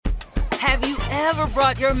Have you ever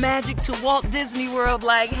brought your magic to Walt Disney World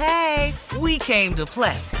like, hey, we came to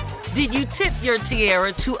play? Did you tip your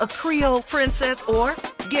tiara to a Creole princess or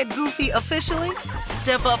get goofy officially?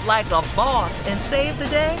 Step up like a boss and save the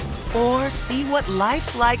day? Or see what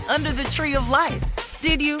life's like under the tree of life?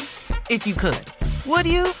 Did you? If you could. Would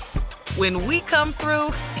you? When we come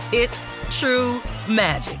through, it's true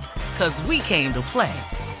magic. 'Cause we came to play.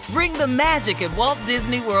 Bring the magic at Walt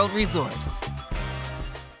Disney World Resort.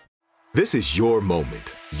 This is your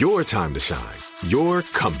moment, your time to shine, your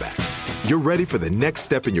comeback. You're ready for the next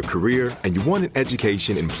step in your career, and you want an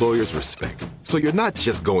education employers respect. So you're not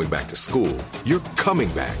just going back to school, you're coming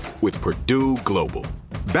back with Purdue Global.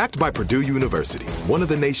 Backed by Purdue University, one of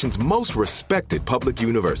the nation's most respected public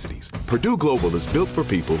universities, Purdue Global is built for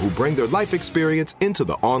people who bring their life experience into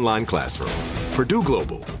the online classroom. Purdue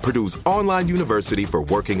Global, Purdue's online university for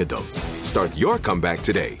working adults. Start your comeback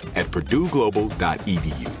today at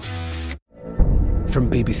purdueglobal.edu. From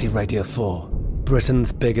BBC Radio 4,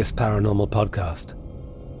 Britain's biggest paranormal podcast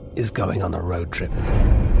is going on a road trip.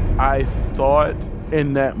 I thought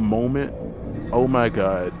in that moment, oh my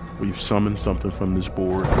God, we've summoned something from this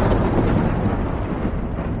board.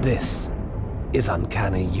 This is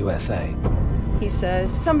Uncanny USA. He says,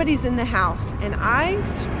 somebody's in the house, and I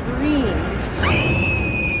screamed.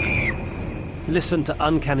 Listen to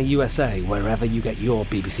Uncanny USA wherever you get your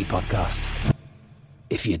BBC podcasts,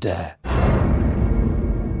 if you dare.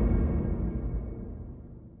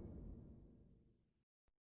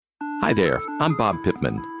 Hi there, I'm Bob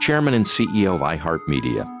Pittman, Chairman and CEO of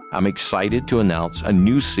iHeartMedia. I'm excited to announce a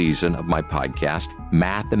new season of my podcast,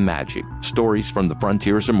 Math and Magic, Stories from the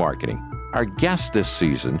Frontiers of Marketing. Our guests this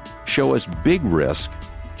season show us big risk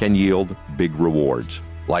can yield big rewards,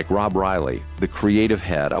 like Rob Riley, the creative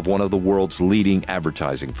head of one of the world's leading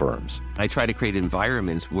advertising firms. I try to create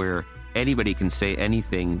environments where anybody can say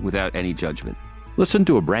anything without any judgment. Listen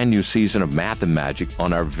to a brand new season of Math and Magic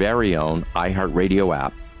on our very own iHeartRadio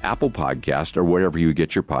app, Apple Podcast, or wherever you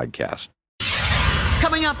get your podcast.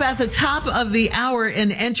 Coming up at the top of the hour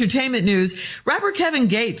in entertainment news, rapper Kevin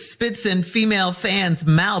Gates spits in female fans'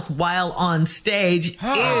 mouth while on stage.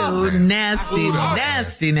 Ew, nasty.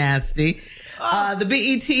 The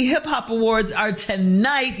BET Hip Hop Awards are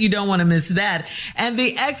tonight. You don't want to miss that. And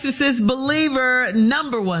The Exorcist Believer,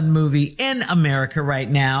 #1 movie in America right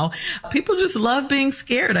now. People just love being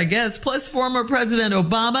scared, I guess. Plus, former President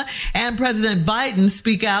Obama and President Biden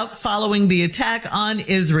speak out following the attack on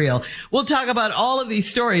Israel. We'll talk about all of these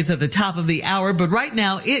stories at the top of the hour, but right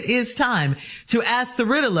now it is time to ask the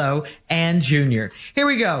Riddle and Junior. Here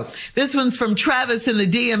we go. This one's from Travis in the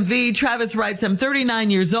DMV. Travis writes, I'm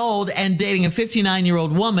 39 years old and dating a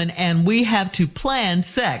 59-year-old woman, and we have to plan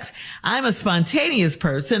sex. I'm a spontaneous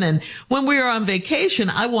person, and when we are on vacation,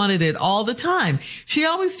 I wanted it all the time. She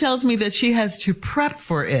always tells me that she has to prep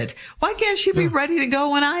for it. Why can't she be ready to go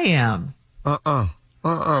when I am?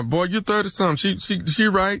 Boy, you're 30-something. She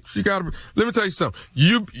right. She gotta, let me tell you something.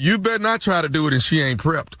 You better not try to do it and she ain't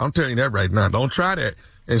prepped. I'm telling you that right now. Don't try that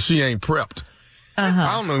and she ain't prepped. I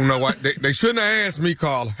don't even know why. They shouldn't have asked me,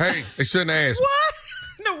 Carla. Hey, they shouldn't have asked me. What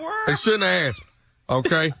in the world? They shouldn't have asked me.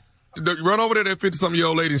 Okay? Run over there to that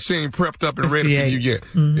 50-something-year-old lady and she ain't prepped up and ready for you yet.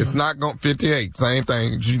 Mm-hmm. It's not going 58. Same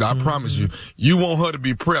thing. I promise you. You want her to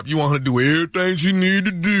be prepped. You want her to do everything she need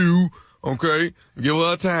to do. Okay? Give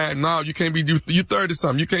her time. No, you can't be, you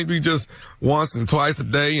 30-something. You can't be just once and twice a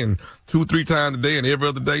day and 2-3 times a day and every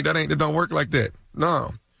other day. That don't work like that.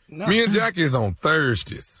 No. Me and Jackie is on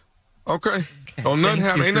Thursdays. Okay? Ain't nothing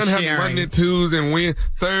happening Monday, Tuesday, and Wednesday.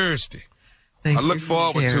 Thursday. I look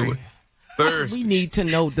forward to it. Thursday. We need to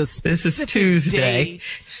know the specific This is Tuesday. day.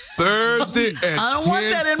 Thursday at 10:45. I don't want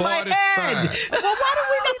that in my head. Well, why do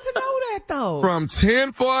we need to know that, though? From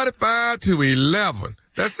 10:45 to 11.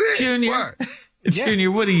 That's it. Junior. What?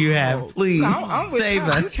 Junior, what do you have? Please I'm with save Tom.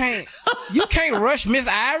 us. You can't rush Miss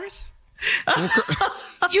Iris.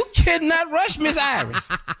 You cannot rush Miss Iris.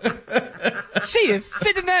 She is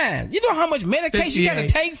 59. You know how much medication you got to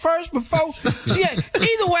take first before she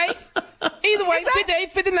either way,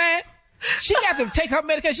 58, 59. She got to take her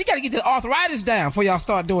medication. She got to get the arthritis down before y'all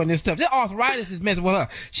start doing this stuff. This arthritis is messing with her.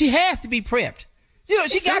 She has to be prepped. You know,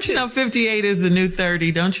 she got to. 58 is the new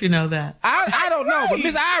 30. Don't you know that? I don't know, but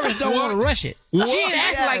Miss Iris don't want to rush it. She ain't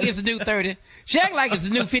acting like it's the new 30. She acting like it's the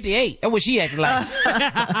new 58. That's what she acting like.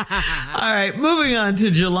 All right, moving on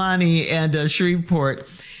to Jelani and Shreveport.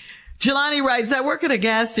 Jelani writes, I work at a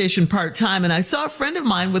gas station part-time and I saw a friend of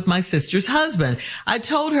mine with my sister's husband. I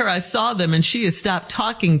told her I saw them and she has stopped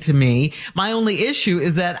talking to me. My only issue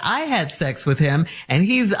is that I had sex with him and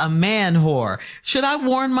he's a man whore. Should I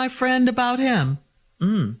warn my friend about him?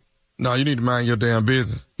 No, you need to mind your damn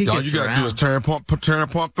business. All you got to do is turn pump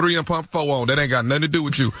 3 and pump 4 on. That ain't got nothing to do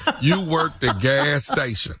with you. You work the gas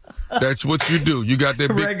station. That's what you do. You got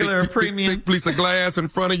that big piece of glass in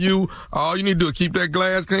front of you. All you need to do is keep that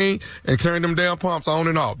glass clean and turn them damn pumps on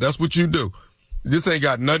and off. That's what you do. This ain't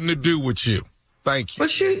got nothing to do with you. Thank you. But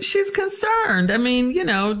she's concerned. I mean,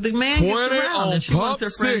 the man gets around and she wants her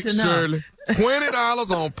friend to know. Shirley. $20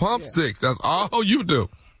 on pump 6. That's all you do.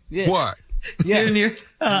 Yeah. What? Yeah. Junior.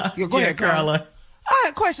 Go ahead, Carla. I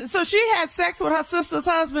had a question. So she had sex with her sister's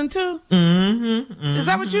husband too? Mm-hmm. Is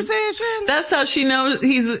that what you said, Shirley? That's how she knows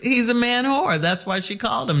he's a man whore. That's why she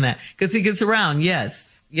called him that. Because he gets around.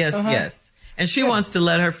 Yes. And she wants to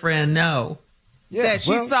let her friend know that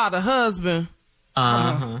she saw the husband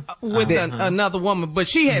with another woman, but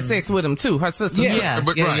she had sex with him too. Her sister. Right.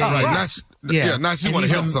 Now she want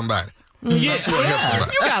to help somebody. You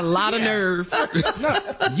got a lot of nerve.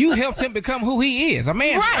 You helped him become who he is, a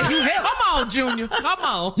man. Right. You helped. Come on, Junior. Come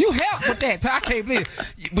on. You helped with that. I can't believe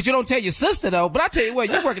it. But you don't tell your sister, though. But I tell you what,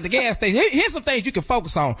 you work at the gas station. Here's some things you can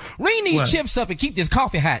focus on. Ring these chips up and keep this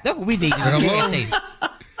coffee hot. That's what we need in this gas station.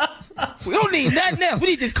 We don't need nothing else. We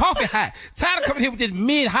need this coffee hot. Tired of coming here with this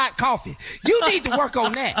mid-hot coffee. You need to work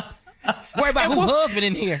on that. Worry about who's husband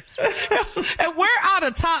in here. And where are the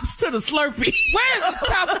tops to the Slurpee? Where's the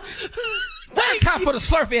top? Where the top for the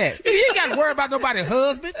Slurpee at? You ain't got to worry about nobody's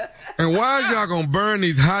husband. And why y'all gonna burn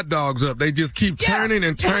these hot dogs up? They just keep turning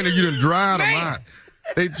and turning. You done dry them out.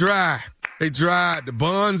 They dry. The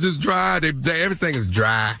buns is dry. Everything is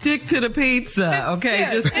dry. Stick to the pizza, okay?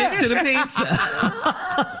 Just stick to the pizza.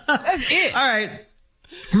 That's it. All right.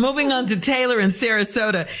 Moving on to Taylor in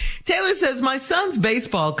Sarasota. Taylor says, my son's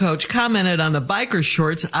baseball coach commented on the biker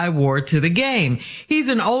shorts I wore to the game. He's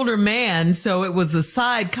an older man, so it was a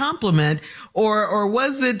side compliment, or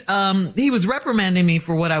was it, he was reprimanding me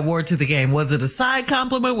for what I wore to the game. Was it a side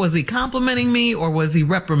compliment? Was he complimenting me, or was he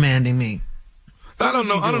reprimanding me? I don't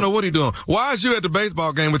know. I don't know what he's doing. Why is you at the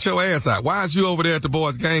baseball game with your ass out? Why is you over there at the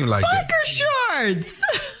boys' game like that? Biker shorts!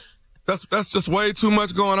 That's just way too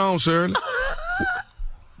much going on, Shirley.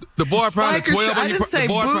 The boy probably 12. The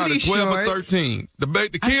boy probably 12 or 13.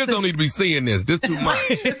 The kids don't need to be seeing this. This too much.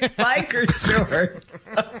 Biker shorts.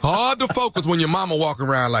 Hard to focus when your mama walking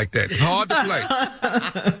around like that. It's hard to play.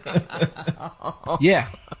 Yeah.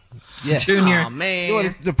 Junior. Oh,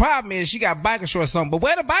 man. The problem is she got biker shorts on, but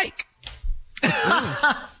where the bike?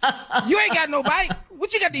 You ain't got no bike.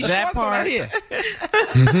 What you got these shorts on out here?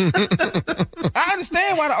 I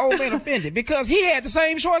understand why the old man offended, because he had the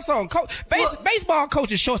same shorts on. Baseball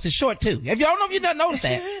coach's shorts is short too. If y'all don't know if you done noticed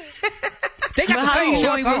that. They got the same shorts on.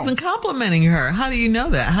 How do you know he wasn't complimenting her? How do you know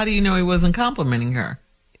that? How do you know he wasn't complimenting her?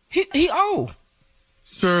 He old.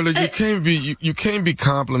 Shirley, you can't be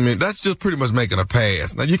complimenting. That's just pretty much making a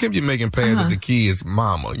pass. Now you can't be making pass at the kid's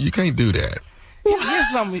mama. You can't do that. Here's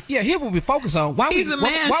something. Yeah, here what we focus on. He's a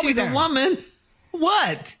man. She's a woman.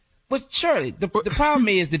 What? But Shirley, the problem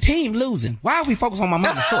is the team losing. Why are we focused on my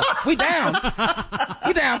mama's short? We down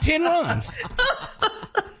 10 runs.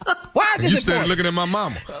 Why is this you important? started looking at my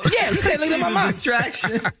mama. Yeah, you started looking at my mama.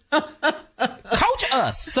 Distraction. Coach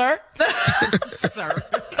us, sir. Sir.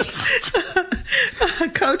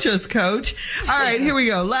 Coach us, coach. All right, here we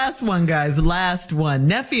go. Last one, guys. Last one.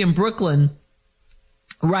 Neffy in Brooklyn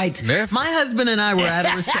writes, my husband and I were at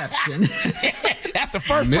a reception. That's the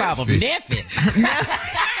first problem. Neffy.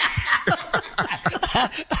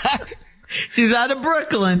 She's out of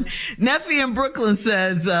Brooklyn. Neffy in Brooklyn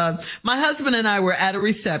says, my husband and I were at a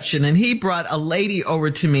reception and he brought a lady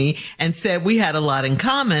over to me and said we had a lot in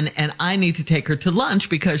common and I need to take her to lunch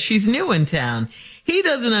because she's new in town. He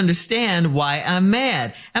doesn't understand why I'm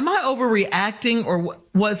mad. Am I overreacting or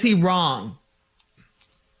was he wrong?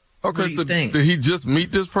 Okay, so did he just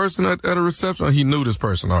meet this person at a reception or he knew this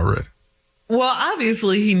person already? Well,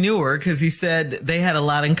 obviously he knew her because he said they had a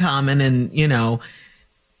lot in common and, you know.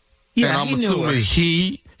 Yeah, and I'm assuming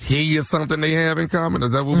he is something they have in common.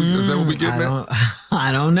 Is that what we getting at?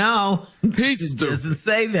 I don't know. He's stupid. It doesn't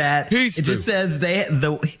say that. It just says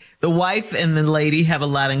the wife and the lady have a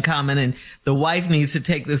lot in common and the wife needs to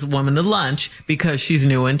take this woman to lunch because she's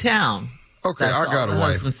new in town. Okay, I got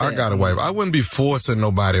a wife. I wouldn't be forcing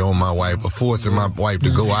nobody on my wife or forcing my wife to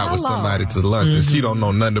go out with somebody to lunch that she don't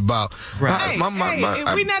know nothing about. Right.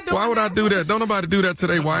 Why would I do that? Don't nobody do that to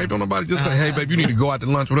their wife. Don't nobody just say, hey, babe, you need to go out to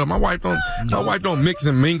lunch with her. My wife don't mix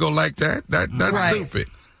and mingle like that. That's stupid.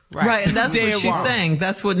 Right, and that's what she's saying.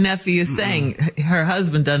 That's what Neffy is saying. Her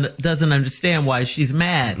husband doesn't understand why she's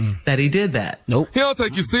mad that he did that. Nope. He don't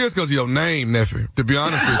take you serious because of your name, Neffy, to be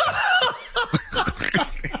honest with you.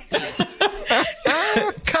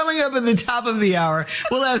 Coming up up at the top of the hour.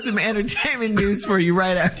 We'll have some entertainment news for you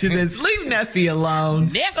right after this. Leave Neffy alone.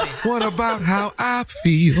 Neffy? What about how I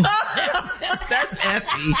feel? That's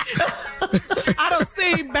Effie. I don't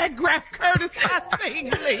sing background Curtis. I sing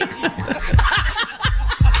lead.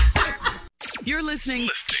 You're listening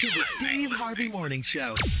to the Steve Harvey Morning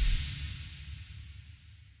Show.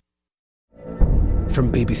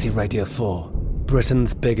 From BBC Radio 4,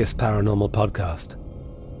 Britain's biggest paranormal podcast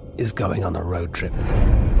is going on a road trip.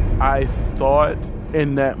 I thought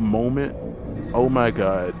in that moment, oh my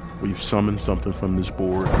God, we've summoned something from this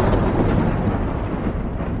board.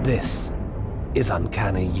 This is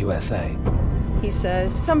Uncanny USA. He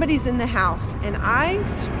says, somebody's in the house, and I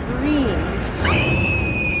screamed.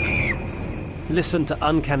 Listen to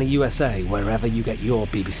Uncanny USA wherever you get your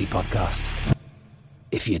BBC podcasts,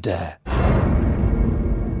 if you dare.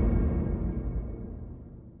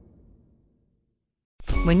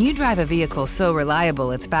 When you drive a vehicle so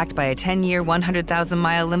reliable it's backed by a 10-year,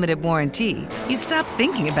 100,000-mile limited warranty, you stop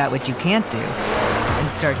thinking about what you can't do and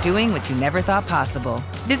start doing what you never thought possible.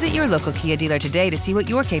 Visit your local Kia dealer today to see what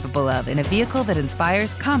you're capable of in a vehicle that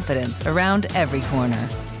inspires confidence around every corner.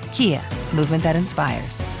 Kia, movement that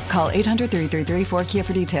inspires. Call 800-333-4KIA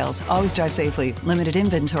for details. Always drive safely. Limited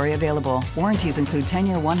inventory available. Warranties include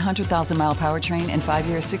 10-year 100,000-mile powertrain and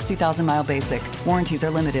 5-year 60,000-mile basic. Warranties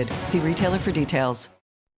are limited. See retailer for details.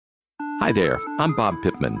 Hi there, I'm Bob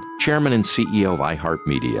Pittman, Chairman and CEO of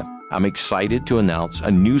iHeartMedia. I'm excited to announce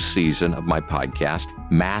a new season of my podcast,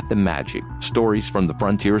 Math and Magic, Stories from the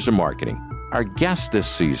Frontiers of Marketing. Our guests this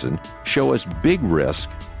season show us big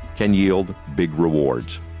risk can yield big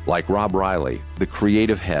rewards, like Rob Riley, the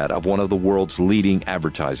creative head of one of the world's leading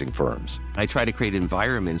advertising firms. I try to create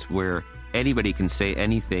environments where anybody can say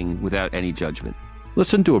anything without any judgment.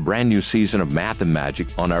 Listen to a brand new season of Math and Magic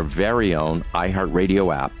on our very own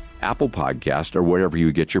iHeartRadio app, Apple Podcast, or wherever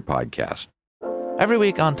you get your podcast. Every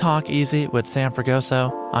week on Talk Easy with Sam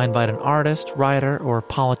Fragoso, I invite an artist, writer, or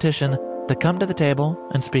politician to come to the table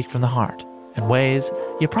and speak from the heart in ways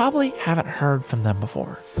you probably haven't heard from them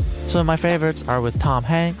before. Some of my favorites are with Tom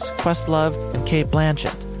Hanks, Questlove, and Cate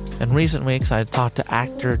Blanchett. In recent weeks, I talked to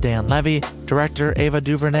actor Dan Levy, director Ava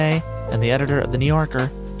DuVernay, and the editor of The New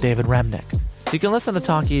Yorker, David Remnick. You can listen to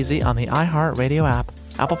Talk Easy on the iHeartRadio app,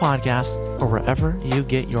 Apple Podcasts, or wherever you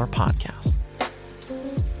get your podcasts.